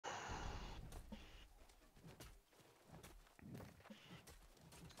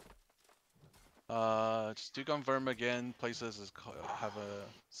Just to confirm again, places have a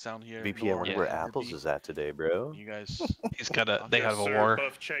sound here. VP, I wonder where Apples is at today, bro. You guys. He's got a. They Yes, have a sir, war.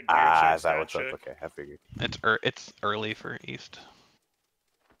 Buff check, gear Ah, check, is that stat what's up? check. Okay, I figured. It's early for East.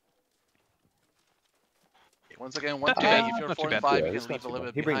 Once again, one Not too thing, bad. if you're Not too 4 and bad. 5, Yeah, you it's can not leave a too little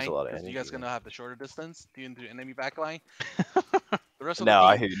bad. bit He brings behind a lot of because you guys energy, gonna man. have the shorter distance into enemy backline. The rest of No,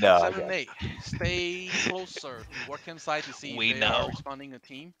 I the hear team, no. I 7 got and 8, stay closer. Work inside to see We if they know. are responding a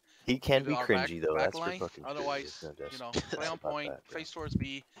team. He can to be our cringy though. That's for backline. fucking sure. Otherwise, There's no you know, doubt play on about point, that, bro. face towards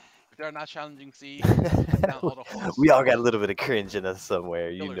B. If they're not challenging C, take down all the horns. We all got a little bit of cringe in us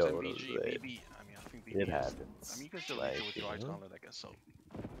somewhere. You Killers know and what I'm BG, saying. BB. I mean, I think BB It is, happens. I mean, you can still Like, reach it with your you eyes know? gauntlet, I guess. So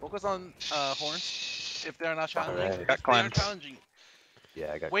focus on horns. If they're not challenging, Alright. if Got they are cleanse. challenging,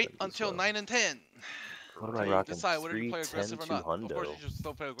 Yeah, I got wait cringe as until well. 9 and 10. What am I to rocking? decide whether you play 310 aggressive or to not. Of course, hundo. you should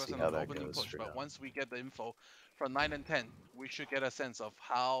still play aggressive how on the that opening goes push, for but now. once we get the info from 9 and 10, we should get a sense of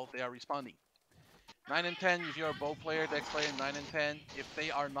how they are responding. 9 and 10, if you're a bow player, dex player, 9 and 10, if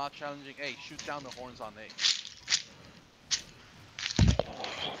they are not challenging A, shoot down the horns on A.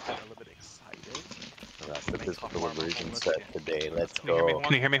 I'm a little bit excited. That's the Make physical Hawk Farm version homeless set again. today. Let's Can you hear me? go.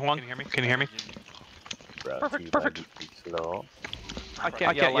 Can you hear me? Juan? Can you hear me? Brought Perfect, to you by perfect. VP Slow. I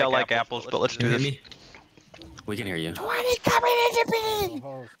can't yell like apples, but let's do Can you hear this. me? We can hear you. 20 coming into B!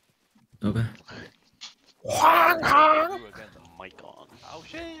 Okay. Hong Kong! Again, the mic on. Oh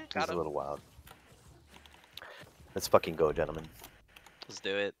shit, He's got a him. little wild. Let's fucking go, gentlemen. Let's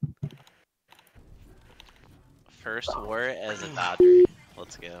do it. First war as a Dodger.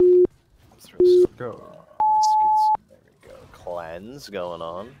 Let's go. Let's go. Go. Let's get some, there we go. Cleanse going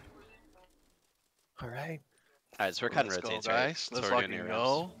on. Alright. Alright, so we're cutting Let's go, rotates, guys. right? Let's So we're doing fucking new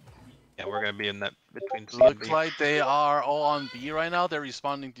go. Yeah, we're gonna be in that between C and Looks B. like they are all on B right now. They're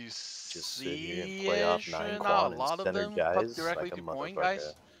responding to Just sit here and play off C-ish 9 right now. quad A and lot of center them cut guys directly like a to point, motherfucker.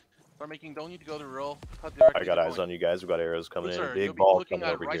 guys. Start making, don't need to go to roll. Cut directly I got to eyes point. on you guys. We got arrows coming Bruiser, in. you'll Big be ball looking coming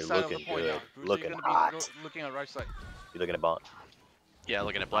at over right here. side of the Looking point good. now. Bruiser, Looking you're hot. gonna be looking at right side. You looking at Bond? Yeah,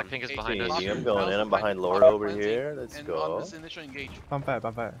 looking at Blackpink is Hey, behind hey, us. Hey, Lock I'm your going in. mouth I'm behind behind Laura Lock over Frenzy, here. Let's and go. on this initial engage. Bump fire.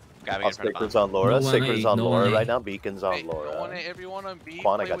 Grabbing I'll in front of Sacred's bomb. on Laura. No one Sacred's A, on no Laura one A. right now. Beacon's on Hey, no Laura. one, everyone on B.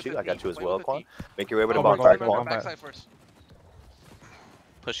 Quan, I play got with you. the I got D, you as play well, with the Quan. D. Make your way over to Go, go, bonfire, go, Quan. go. Backside first.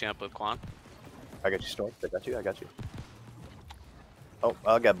 Pushing up with Quan. I got you, Storm. I got you. I got you. Oh,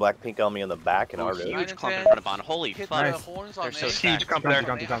 I got Blackpink on me on the back and Ooh, our Nine road. huge and clump in 10. front of Bond. Holy Hit fuck. the Nice. horns on They're so A. stacked. Huge clump there.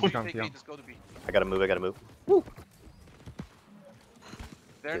 Jump, After you jump, take A, jump. just go to B. I gotta move. I gotta move.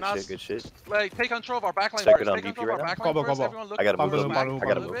 They're Good not shit. Good shit. like take control of our backline Second first. on Take BP control of our right backline now? Go, first. go. Everyone look I gotta look move. back I a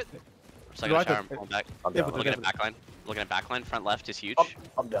gotta little move. bit. Second Right, shower, I'm pulling back. I'm Yeah, down. but Looking together. at backline. Looking at backline. Front left is huge.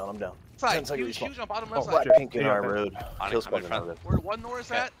 I'm down. I'm down. Side, 10 seconds huge, respawn. huge on bottom Oh, left what? side. Blackpink in Yeah, our okay. road. I'm Kill in squad in front. our road. Where one Norris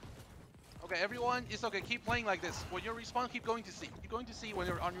Okay. at? Okay, everyone, it's okay. Keep playing like this. When you respawn, keep going to C. Keep going to C when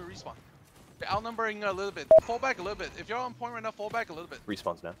you're on your respawn. Okay, outnumbering a little bit. Fall back a little bit. If you're on point right now, fall back a little bit.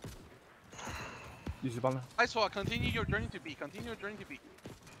 Respawns now. Use the ball. I saw. Continue your journey to B. Continue your journey to B.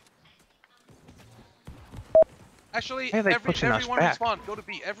 Actually, Hey, they pushing us everyone back. respawn. Go to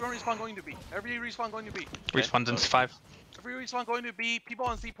B. Everyone respawn going to B. Every respawn going to B. Respawns in 5. Every respawn going to B. People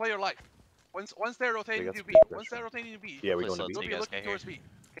on C play your life. Once they're rotating got to some B. good Once pressure. they're rotating to B. Yeah, we're Please going to let's Go B. see. be You guys looking get towards here. B.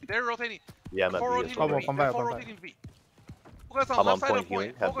 Okay, they're rotating. Yeah, I'm at Before B. rotating as to well. Bump B. fire, Before bump rotating to B. Focus on I'm on left side point of point.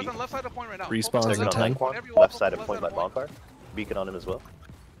 healing, have Focus B. on left side of point right now. Respawns Focus Second in on 10. 9 Quan. Everyone Left focus side on of point by bonfire. Beacon on him as well.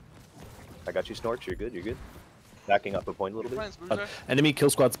 I got you, Snorch. You're good. You're good. Backing up a point a little bit. Friends, Bruiser. Enemy kill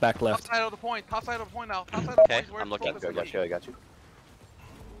squad's back Top left. side of the point. Top side of the point now. Top side of the Okay, point is where I'm the looking. focus I is got gonna you. I got you.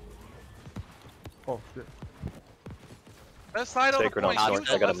 Oh, shit. be. Left side of the Sacred on point. Snorch. Huge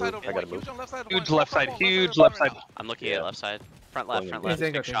I on gotta left side move. of I the gotta point. move. Huge on left side of the Huge point. left Focus side. on Huge side of left the side. point right I'm looking Yeah. at left side. Front left. Going Front in. left. Go,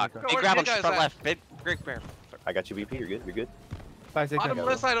 Big go, shock. go. Go, Big where's grab big him. guys Front at? left. Big bear. I got you, VP. You're good. You're good. 5 seconds. Bottom got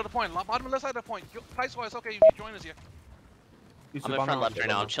left it. side of the point. Bottom left side of the point. Tight squad, it's okay if you join us here. Use I'm the in front ball. left right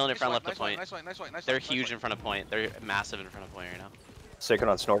now. I'm chilling in Nice front one, left of nice one, point. nice one, nice one, nice They're one, nice huge one. in front of point. They're massive in front of point right now. Sacred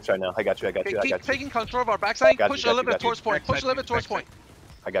on Snorch right now. I got you. I got Okay, you. I keep got you. taking control of our backside. Got you, Push got a you, little bit got you. towards point. Push a little bit towards point.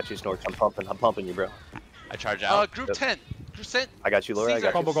 I got you, Snorch. I'm pumping. I'm pumping you, bro. I charge out. Group Yep. 10. Send I got you, Laura. I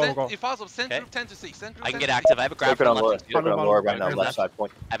Caesar, got you. Go. If possible, send Okay. group 10 to C. Send group I can 10 get to active. I have a grab Sacred from on Laura. left. Sacred on Laura right now. Turn Left left. side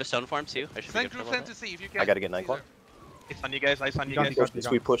point. I have a stone form too. I should be Send good for a group little 10 to bit. C if you can. I gotta get 9 Caesar. Quan. Ice on you guys. Ice on you Got guys. you. Push this.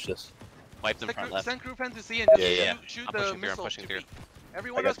 We push this. Wipe them front left. Send group 10 to C and just Yeah. shoot I'm the pushing through. I'm missile pushing to through. B.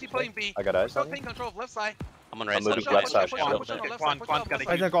 Everyone I got else keep you. playing B. I got eyes Still on you. taking control of left side. I'm on right I'm side moving of left point. side. Push on Shield. left side. Quan's got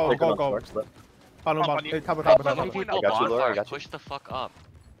I a said go. Sacred on Go. Snorch. Left. Bottom, Pump bottom. on you. Hey, top. I got you, Laura. I got you. Push the fuck up.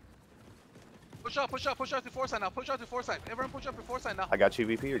 Push out to foresight now. Push out to foresight. Everyone push up to foresight now. I got you,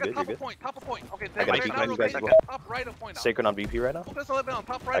 VP. You're good. You're Top of good. point. Top of point. Okay, I got they're you, now guys, rotating as to well. top right of point now. Sacred on VP right now. Focus a little bit on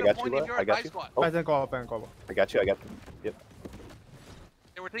top I right got of you, point Laura. if you're I a got dice you. squad. Oh. 5 seconds. Go. I got you. I got you. Yep.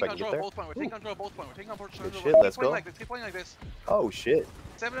 Okay,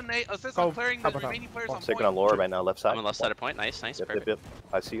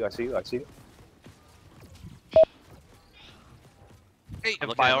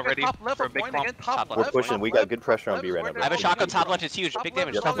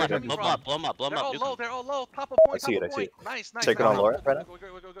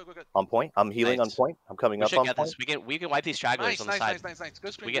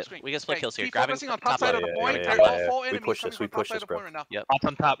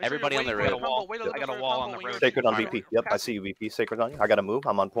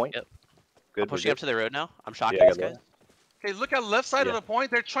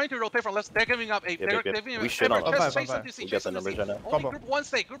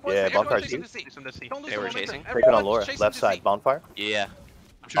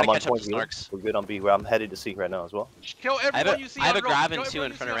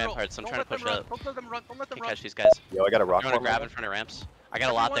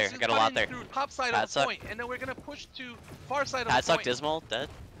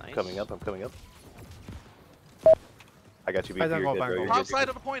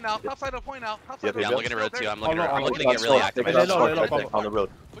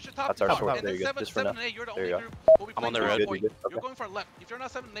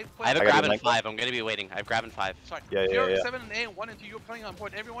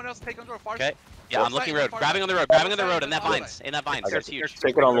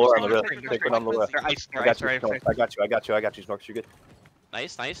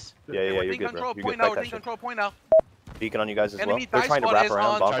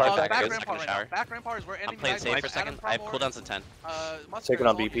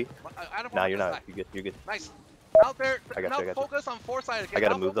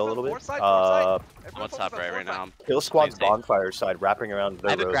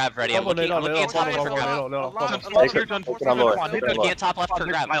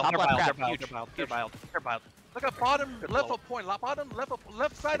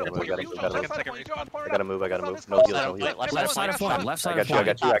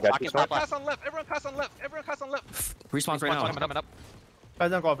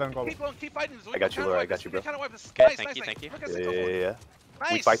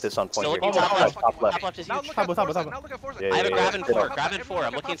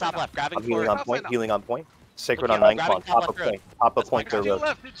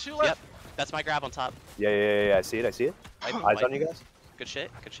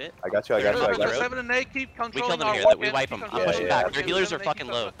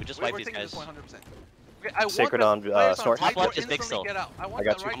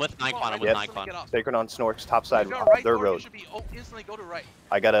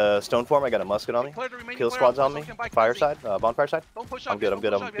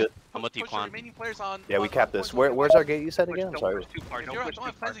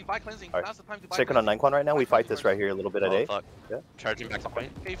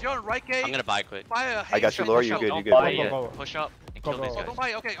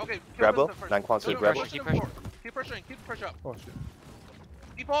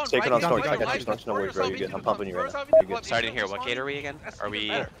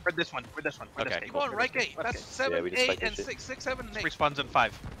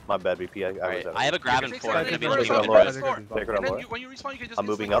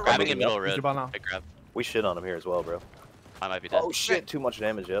 ball now. Big grab. We shit on him here as well, bro. I might be dead. Oh shit, too much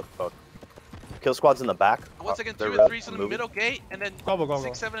damage. Yep. Fuck. Kill squad's in the back. Once again, They're 2 red. and 3's in the Moving. middle gate, and then Go, go, go.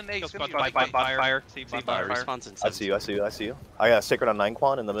 6, 7, and 8. Kill It's gonna squad be by fight, fight, fight. fire. See See, fire. respawns in I see you. I see you. I see you. I got Sacred on 9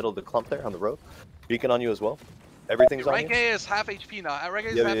 Quan in the middle of the clump there on the road. Beacon on you as well. Everything's on Right you. gate is half HP now. Right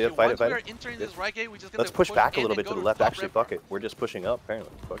gate is Yeah, half yeah, HP. fight it, Once fight we are it. entering Yeah. this right gate, we just Let's gonna push back a in little and bit go to the the left. top Actually, red fuck bar. it. We're just pushing up.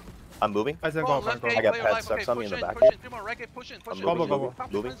 Apparently. Fuck. I'm moving. I said Go go, on, left go. gate, I got play your pad life. sucks Okay, on me push in the in, back. push in. 3 more right gate, push in, push I'm in. moving, go, go.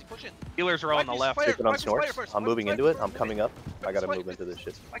 Top moving. frenzy, push in. Healers are on the Wipe left. these players, Sacred on wipe these players Snorts. first, I'm wipe moving these into it. players I'm first, coming up. wipe I gotta these move players. into this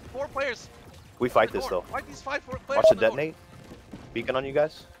shit. Like 4 players. We fight on the this door. though. Wipe these 5 players Watch on the the door. detonate. Beacon on you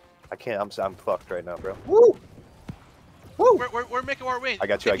guys. I can't. I'm fucked right now, bro. We're making our way. I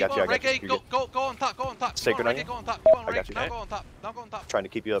got you, I Keep got you, on I got right you. gate, Go on top, go on top. Sacred Keep on right on gate, you? go on top. Keep on I right, got you. now go on top. Now go on top. Trying to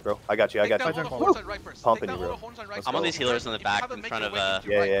keep you up, bro. I got you. I Take got down you. all the horns on right first. Pumping Take you, down all bro. the horns on right Let's I'm on go. these healers in the If you back have a in make front your of way to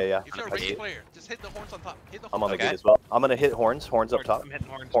Yeah, right, yeah, yeah. If you're a Okay. ranged player, just hit the horns on top. Hit the I'm horns on the Okay. gate as well. I'm gonna hit horns. Horns up top. I'm hitting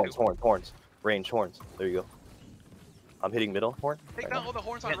horns Horns, too. horns. Range horns. There you go. I'm hitting middle horn. Take right down now. all the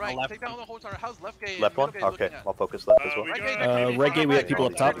horns on Hitting the right. left Take down all the horns on right. How's left gate? Left and one. middle gate Okay, looking at? I'll focus left as well. Right gate, Right gate, we have people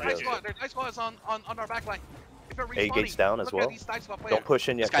up top. Their dice squad is on our back line. If you're A gate's respawning, down as look well. at these dice squad players. Don't push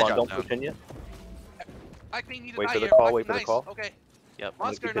in yet, This guy Quan. Don't dropped push in yet. I think need to Wait die for the here. call, Fucking wait for the nice. call. Okay. Yep.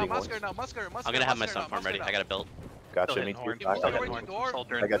 gonna Musker keep now, hitting Musker horns. now, Musker. I'm gonna have my Musker stun now, farm ready. Musker I got it built.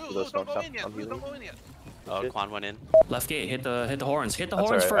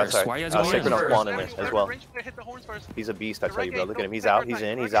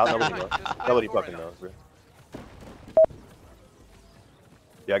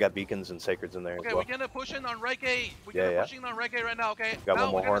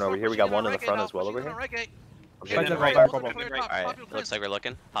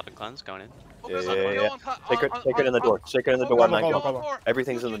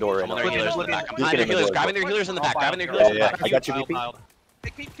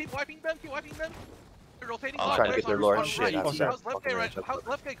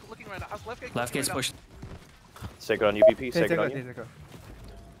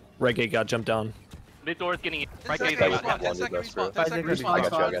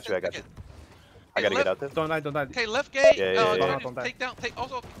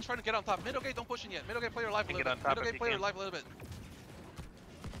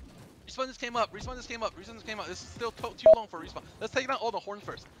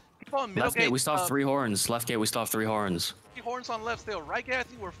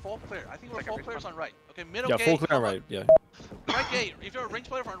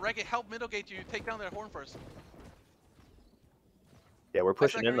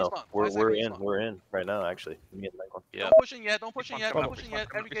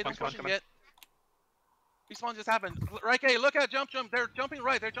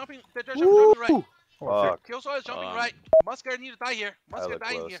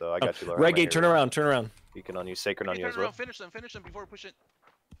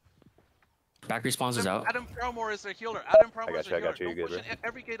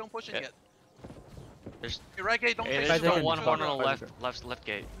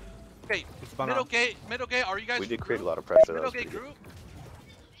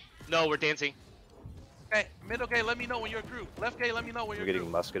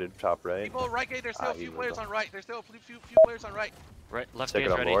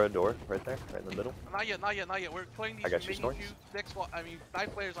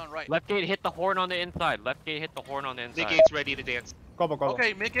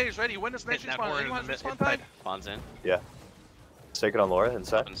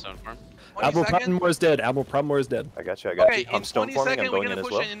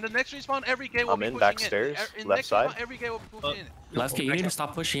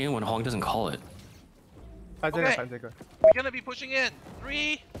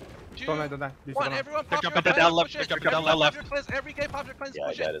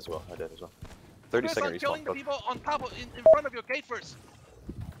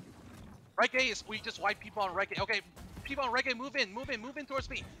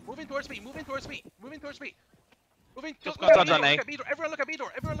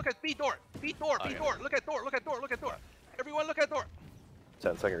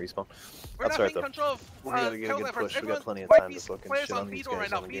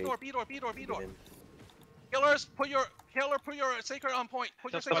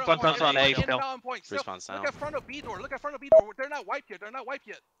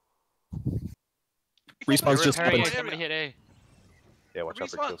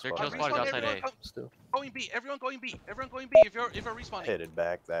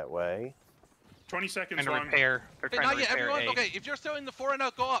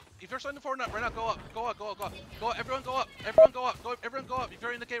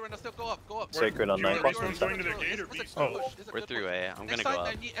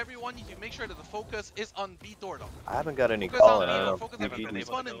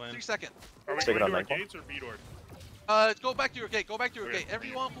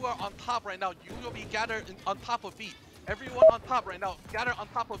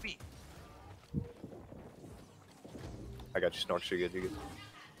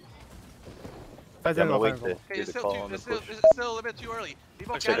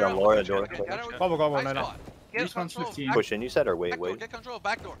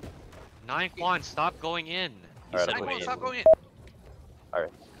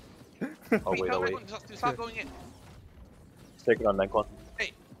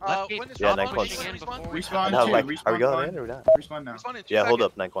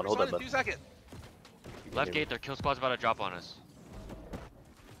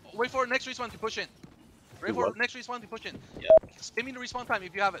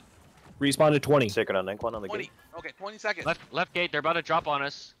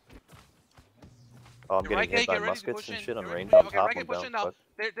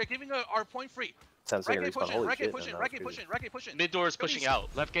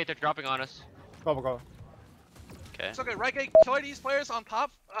 dropping on us. Go, go. Okay. It's okay. Right gate, clear these players on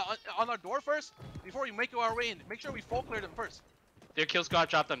top, on our door first, before we make our way in. Make sure we full clear them first. Their kill squad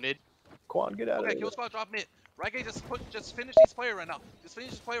dropped the mid. Quan, get out Okay, of kill here. squad drop mid. Right gate, just finish these player right now. Just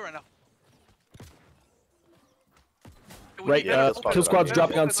finish this player right now. Right, kill squad's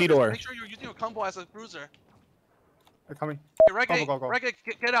dropping on C-door. Make sure you're using your combo as a bruiser. They're coming. Okay, right gate, Go, go, go. right gate,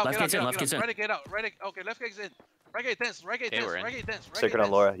 get out, Left get out, gate's in, get out, left gate's in. right gate, get out, right gate, okay, left gate's in. Right gate dense, right gate Okay, dense, we're in. right gate dense, right gate Sacred on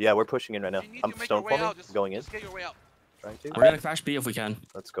dense. Laura. Yeah, we're pushing in right now. If you need I'm to make stone your way forming. out, just, Going in. just get your way out. Trying to. We're gonna crash B if we can.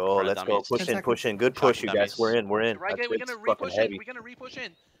 Let's go. We're Let's go. dummies. Push 10 in. Push in. Good Talking push, you guys. dummies. We're in. We're in. Right gate, That's we're it. gonna It's fucking re-push in, heavy. we're gonna re-push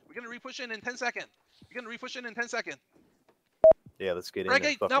in. We're gonna re-push in 10 seconds. We're gonna re-push in 10 seconds. Yeah, let's get in. Right and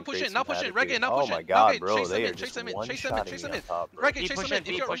gate, now fucking push create in, now some push in, havoc right here. gate, now Oh push in. my Now god, gate, bro. chase them They in, are chase just them in, one chase them in, shotting chase me them in. on top, bro. Right gate, B chase push them in, in. B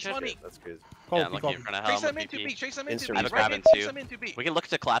If you're push in. responding, That's good. Call, Yeah, keep lucky going. in front of chase Helm them with into BP. B, chase them into Instant B. respawn. Right grabbing gate, chase two. them into B. We can look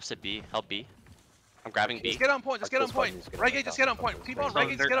to collapse at B. Help B. I'm grabbing B. Just get on point, just get on point. Right gate, just get on point. Keep on, right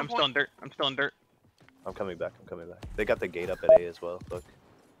gate, just get on point. dirt. I'm still in dirt. I'm coming back. I'm coming back. They got the gate up at A as well. Look.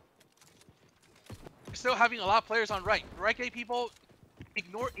 We're still having a lot of players on right. Right gate people,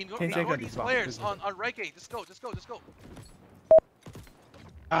 ignore Ten seconds, these respawn. players on right gate. Just go, just go, just go.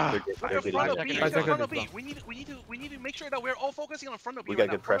 Ah, They're Look getting in front of B, it. look in seconds, front of B. respawn. We need to make sure that we're all focusing on front of B. We right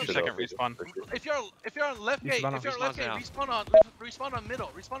got now, good front of pressure B. though. Second respawn. For sure. If you're on left gate, Respawn if you're on now. left gate, Respawn respawn on middle,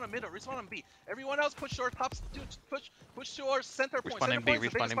 respawn on middle, respawn on B. Everyone else push to our tops, push to our center point. Center Respawning B, point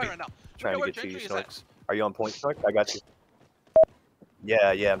is the biggest respawning fight B. right now. Trying to Look get at to where you, Gentry is at. Snorks. Are you on point, Snork? I got you.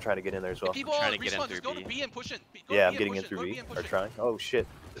 Yeah, I'm trying to get in there as well. If people trying to get in respawn, through just go to B. B and push it. Yeah, I'm getting in through B. Or trying. Oh shit.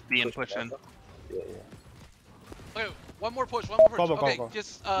 B and Pushing pushing. back up. Yeah, yeah. Okay, one more push, one more push. Go, go, Okay, go.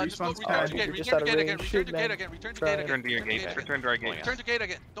 just Respawn's return fine. to gate, You're just return to out of gate again, range. return to Shit, gate man. again, return to Try gate it. again. Return to your gate. Return to our gate. Return to gate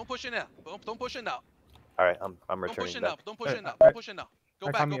again. Don't push in now. Don't push in now. All right, I'm Don't push returning in now. back. Don't push in now. Alright, Don't push in now. Go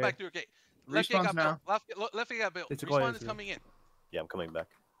alright, back. come Go here. back to your gate. Left gate Respawn's got built. now. Left gate got built. It's Respawn closed, is yeah. coming in. Yeah, I'm coming back.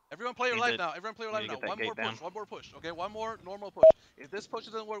 Everyone play your Need life to- now. Everyone play your life need now. to get that One more gate down. push. One more push. Okay, one more normal push. If this push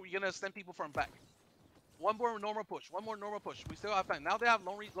doesn't work, we're gonna stem people from back. One more normal push. One more normal push. We still have time. Now they have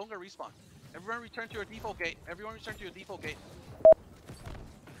longer respawn. Everyone return to your default gate. Everyone return to your default gate.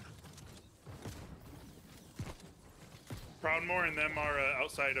 Proudmore and them are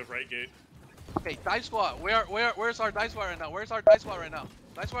outside of right gate. Okay, dive squad. Where's our dive squad right now? Where's our dive squad right now?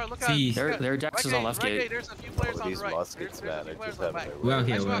 Dive squad, look at. See, look at- their dex is on left right gate. There's a few players Oh, on these the right. muskets, There's a man, few they're players just on the having back. their We're way.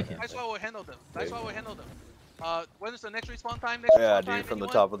 here, Dive we're squad, here. dive squad will handle them. Dive There squad you will handle them. When is the next respawn time? Next Yeah, respawn time, dude, from the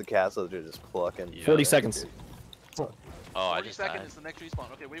anyone? top of the castle, they're just plucking. Yeah. 40 seconds. Oh, I 40 just seconds died. is the next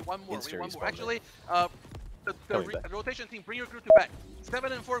respawn. Okay, wait one more. Instant Wait one more. respawn, Actually, the Coming back. rotation team, bring your group to back.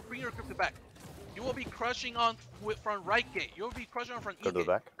 7 and 4, bring your group to back. You will be crushing on from right gate. You will be crushing on from E Go to the gate.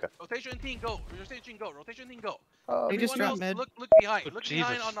 back. Okay. Rotation team, go. Rotation team, go. Rotation team, go. Oh, He just Everyone dropped else, mid. look behind. Oh, Look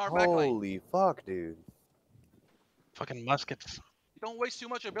behind Jesus. on our back line. holy fuck, dude. Fucking muskets. Don't waste too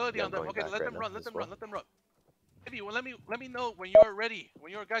much ability Yeah, on I'm them. going Okay, back let right them now run. Let as them well. run. Let them run. Maybe let me know when you're ready.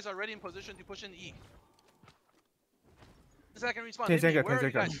 When your guys are ready in position to push in E. Second respawn. 10 Hit me. seconds, Where 10 are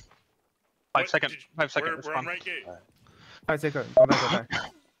you guys? seconds. 5 What seconds. did you- 5 seconds. We're on Respawn. right gate. 5 seconds. Go back, go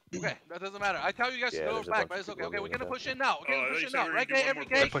back. Okay, that doesn't matter. I tell you guys Yeah, to go there's a back, bunch but of it's okay. people Okay, we're moving gonna back. push in now. We're Oh, I gonna thought push you in said now. we were Right gonna gate, do every one more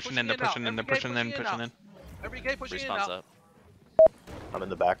gate. They're pushing in. They're pushing in. They're pushing in. Pushing in. Every gate pushing in Respawn's now. up. I'm in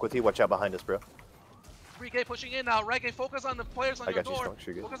the back with you. Watch out behind us, bro. Every gate pushing in now. Right gate, focus on the players on I your got you, door. Stonks.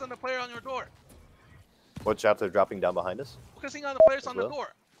 You're good. Focus on the player on your door. Watch out, they're dropping down behind us. Focusing on the players on the well.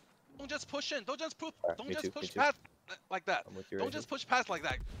 door. Don't just push in. Don't just push. Alright, Don't me just too, push me too. past like that. I'm with you. Don't right just push past like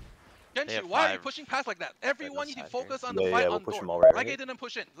that. They Gentry, have why are you 5 pushing past like that? Everyone need to side here. focus on Yeah, the yeah, fight we'll on push door. them all right, Right right? gate didn't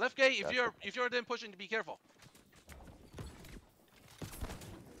push in. Left gate, if Gotcha. you're didn't push in, be careful.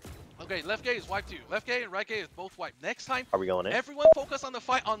 Okay, left gate is wiped too. Left gate and right gate is both wiped. Next time, Are we going in? everyone focus on the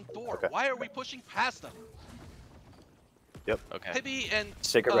fight on door. Okay. Why are we pushing past them? Okay. Heavy and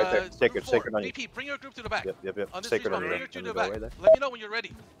Sacred right there. group Sacred, four. sacred on you. VP, bring your group to the back. Yep. On this Sacred respawn, on you. bring Let your me two to go the back. right there. Let me know when you're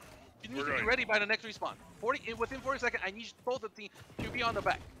ready. You need We're to be going. ready by the next respawn. Within 40 seconds, I need both of the team to be on the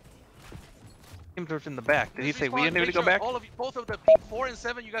back. Teams are in the back. Did he This say we respawn, didn't need to make go sure back? All of you, both of the team 4 and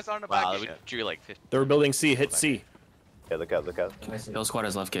 7, you guys are on the Wow, back. we drew like 50. They're building C. Hit C. Yeah, look out, look out. Kill squad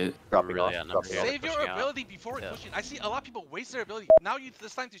is left gate. Dropping really off. outnumbered Dropping here. off. Save your pushing out. ability before Yeah. pushing. I see a lot of people waste their ability. Now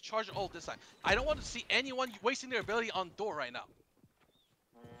this time to charge ult this time. I don't want to see anyone wasting their ability on door right now.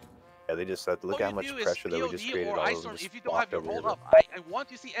 Yeah, they just look All how you much do is pressure that we just POD created or all Ice over Storm this if you don't have block your over ult here. up. I want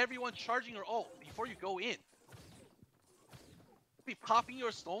to see everyone charging your ult before you go in. Be popping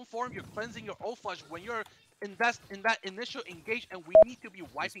your stone form, you're cleansing your ult flush when you're in that initial engage, and we need to be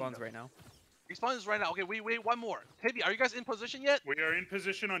wiping them. right now. Respawn is right now. Okay, wait, one more. Heavy, are you guys in position yet? We are in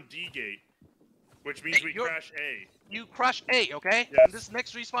position on D gate, which means Hey, we you're- crash A. You crash A, okay? Yes. And this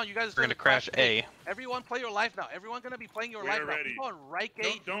next respawn, you guys We're gonna crash A. Everyone play your life now. Everyone gonna be playing your We life are now. ready. People on right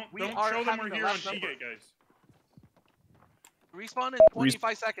gate. Don't we don't are show them having we're the here on last D number. gate, guys.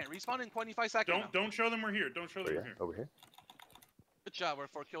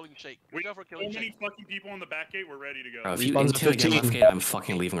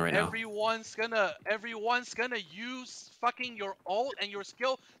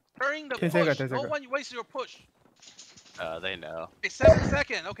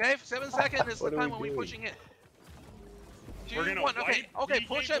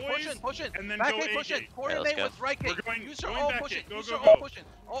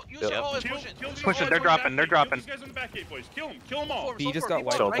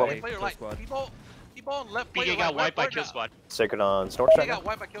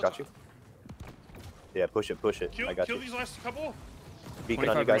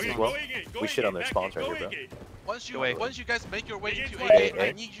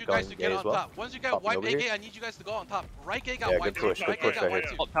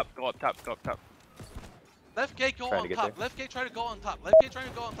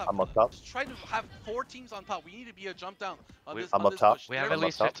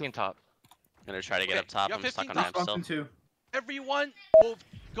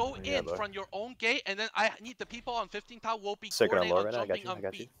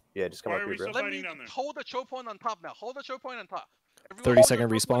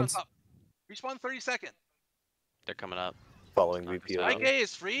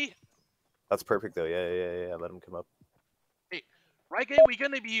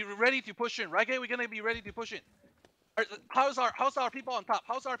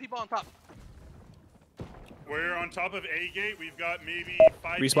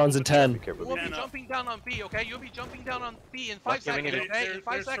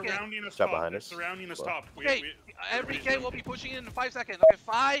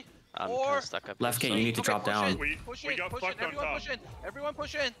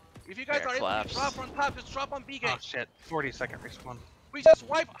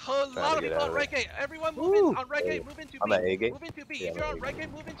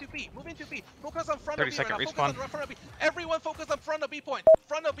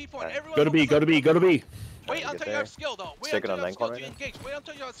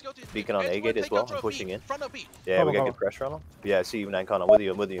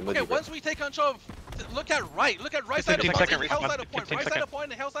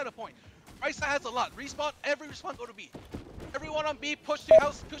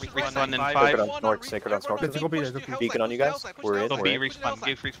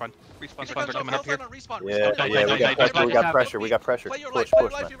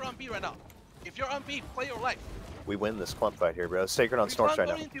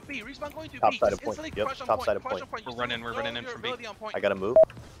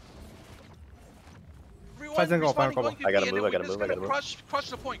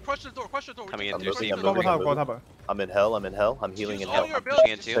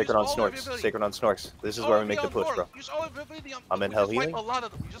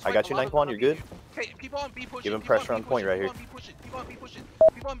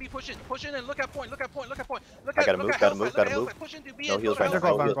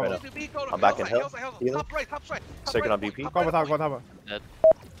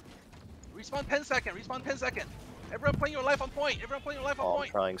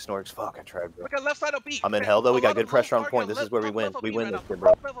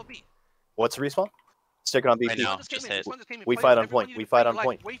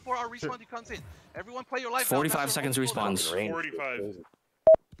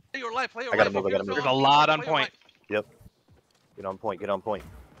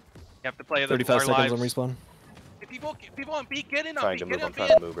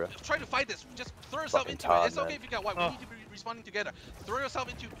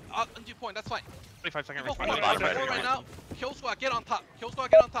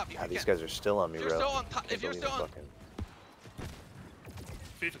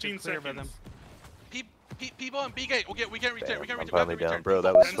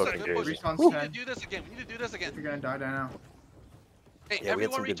 Respawn's We need to 10. do this again. We need to do this again. You're gonna die now. Hey, Yeah, we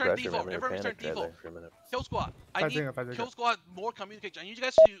had everyone some good return pressure, default. man. They were Everyone return panicked right default. there for a minute. Kill squad. I Five need zero, 5-0. kill squad more communication. And you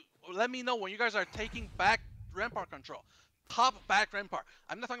guys to let me know when you guys are taking back rampart control. Top back rampart.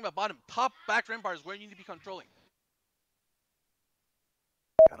 I'm not talking about bottom. Top back rampart is where you need to be controlling.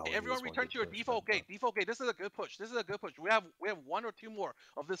 God, all we Hey, need everyone is one return good to your push, default man. gate. Default gate. This is a good push. This is a good push. We have 1 or 2 more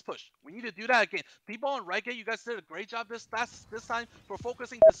of this push. We need to do that again. People on right gate, you guys did a great job this time for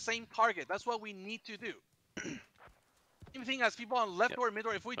focusing the same target. That's what we need to do. Same thing as people on left Yep. or mid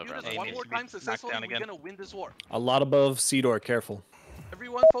door. If we do Over on this A one needs more to be time knocked successfully, down we're again. gonna win this war. A lot above C door. Careful.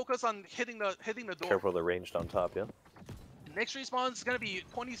 Everyone focus on hitting the door. Careful, they're ranged on top, yeah?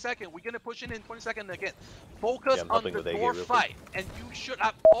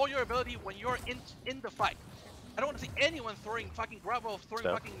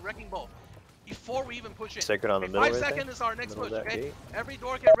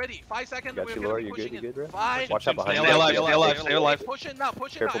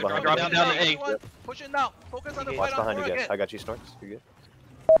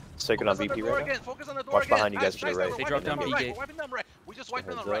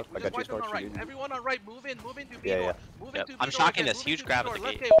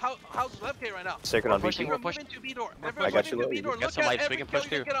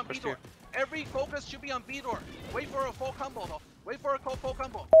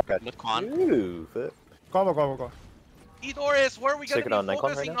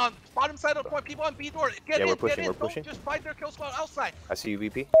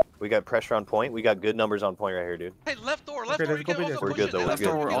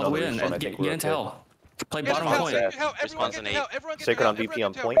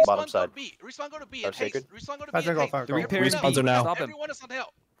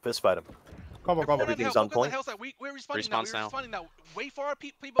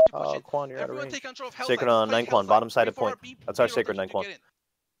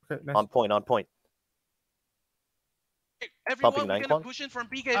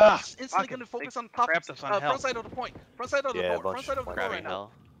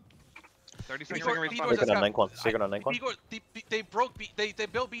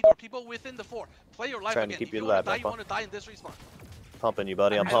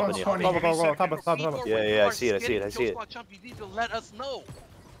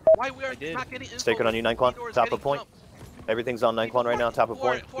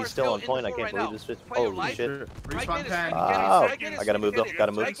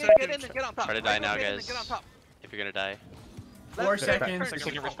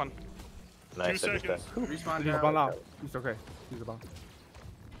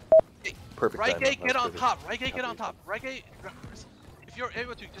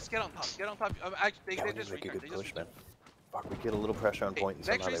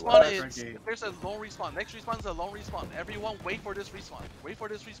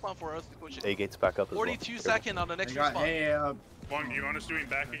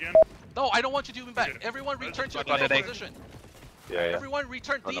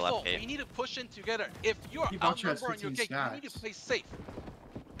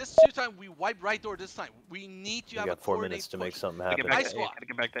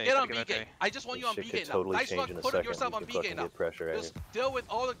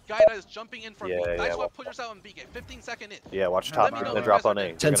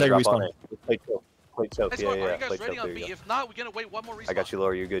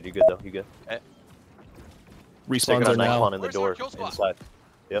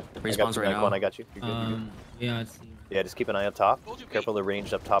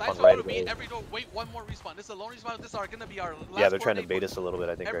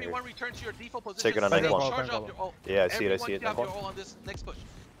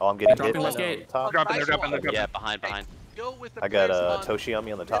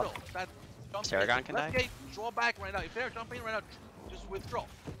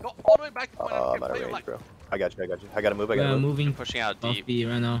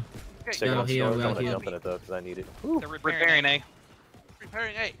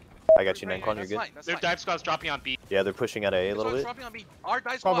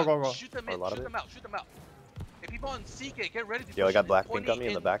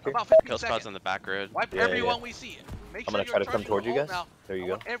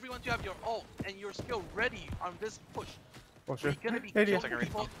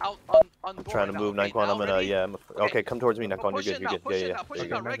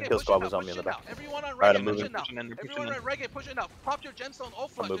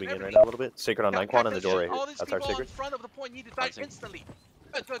 and leave.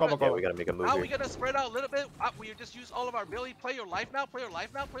 Good, good, Go, good. go, Yeah, go. we gotta make a move Now here. we're gonna spread out a little bit. We just use all of our ability. Play your life now. Play your life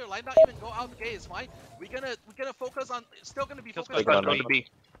now. Play your life now. Even go out the gate is fine. We're gonna focus on. Still gonna be Kill focused squad's on going the to B.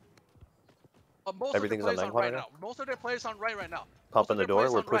 most Everything's of on their players 9 on quad right right now. Most of their players on right now. Pump Most in of the their door.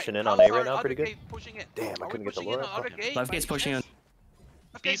 players We're on pushing in How's on A our right now other pretty good. gate pushing in? Damn, I Are we couldn't get the pushing in lure. on other gate? Left By gate's any pushing chance?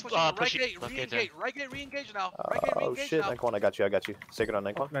 Left gate's Beast, pushing in. Right pushing. gate, Left gate re-engage. Right gate, re-engage now. Right gate, Oh re-engage shit, now. 9 I got you. Sacred on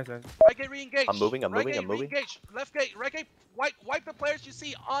 9 Nice, nice. Right gate, re-engage. I'm moving, I'm Right moving, gate, I'm moving. Re-engage. Left gate, right gate. Wipe the players you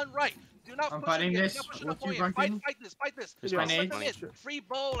see on right. Do not I'm push fighting again. this. Do not push What's enough your point. ranking? Fight this. Fight this. Here's my Send nade. them in. Sure. Free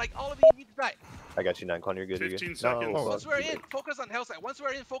bow. Like all of you need to die. I got you, 9 Quan. You're good. You're 15 good. seconds. No, Oh, Once we're too in, late. focus on Hellside. Once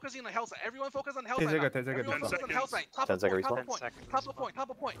we're in, focusing on Hellside. Everyone focus on Hellside. Take now. it, take it, Everyone take it. focus on 10 Hellside. Top 10 of second point. Top of respawn. point. Top of point. Top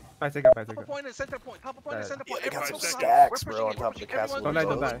of point. 5 seconds, 5 Top of seconds. point and center point. Top of point and Yeah. center point. Yeah, they got Everyone some focus on it. stacks, We're bro, on pushing it. top of the We're pushing it. castle. Don't die,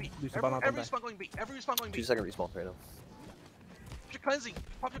 don't Everyone die. going Use B. the banana, Every don't die. respawn going B. Every respawn going B. 2 second respawn right now. Pop your cleansing.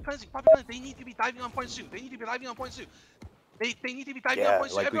 Pop your cleansing. Pop your cleansing. They need to be diving on point soon. They need to be diving on point soon. They need to be diving Yeah, on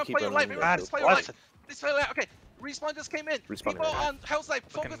point soon. like we Everyone keep play your life. running Everyone the just play your life. Listen. Just play your life. Okay. Respawn just came in. Respawning People right now. on Hellside,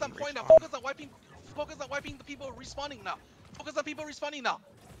 focus Looking on point now. respawn. Focus on wiping the people respawning now. Focus on people respawning now.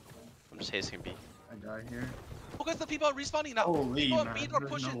 I'm just chasing B. I die here. Focus on people respawning now. Holy People on man, B are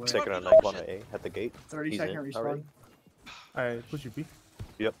there's pushing. no way. People Taking on on B 9 are Quan pushing. at A at the gate. 30 He's second in respawn. already. I push you B.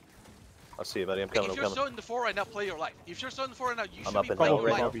 I'll see you, buddy. I'm If coming. I'm you're coming. still in the 4 right now, play your life. If you're still in the 4 right now, you I'm should up be and playing down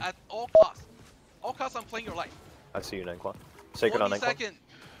your right life now. at all costs. All costs, I'm playing your life. I see you, 9 Quan. Sacred on 20 9 Quan. second.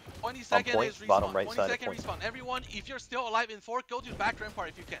 20 second point, is respawn. bottom right 20 side of second point. respawn. Everyone, if you're still alive in 4, go to back rampart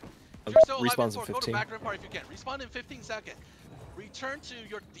if you can. If you're still alive in Respawn's 4, in go to 15. back rampart if you can. Respawn in 15 seconds. Return to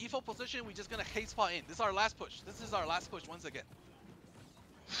your default position. We're just gonna hate spot in. This is our last push. This is our last push once again.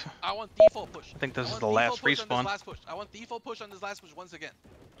 I want default push. I think this is want the default last push on this respawn. last push. I want default push on this last push once again.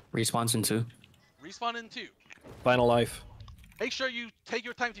 Respawns in 2. Respawn in 2. Final life. Make sure you take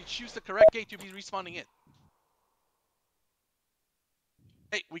your time to choose the correct gate to be respawning in.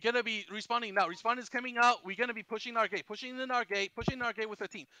 Hey, we're gonna be respawning now. Respawn is coming out. We're gonna be pushing our gate, pushing in our gate with a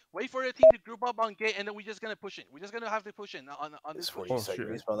team. Wait for a team to group up on gate, and then we're just gonna push in. We're just gonna have to push in on This this push. 40 second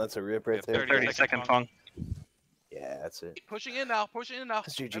shit. respawn. That's a rip right there. 30 second Fong. Yeah, that's it. Pushing in now. Pushing in now.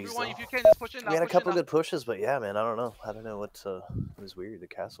 That's GG's Everyone, though. if you can, just push in now. We had a push in couple now. good pushes, but yeah, man, I don't know. I don't know what was weird. The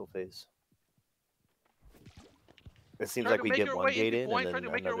castle phase. It seems Try like to we make get your one way gate into in, point, and try then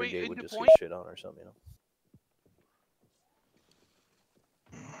to make your another way gate would into just point. get shit on or something, you know?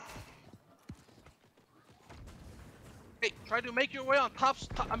 Hey, try to make your way on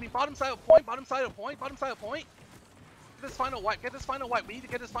bottom side of point, bottom side of point, bottom side of point. Get this final wipe. Get this final wipe. We need to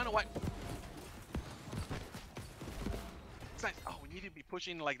get this final wipe. Nice. Oh, we need to be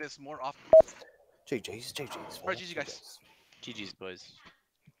pushing like this more often. JJ's. Alright, GG guys. GG's, boys.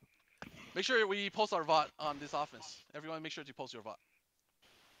 Make sure we post our VOD on this offense. Everyone, make sure to post your VOD.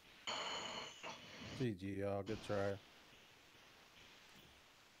 GG, y'all. Good try.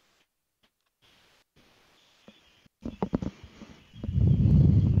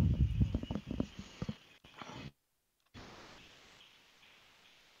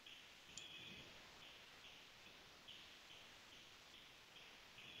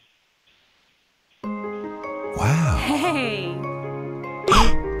 Wow. Hey.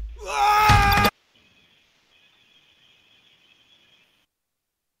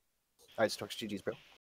 Alright, Storks, GG's, bro.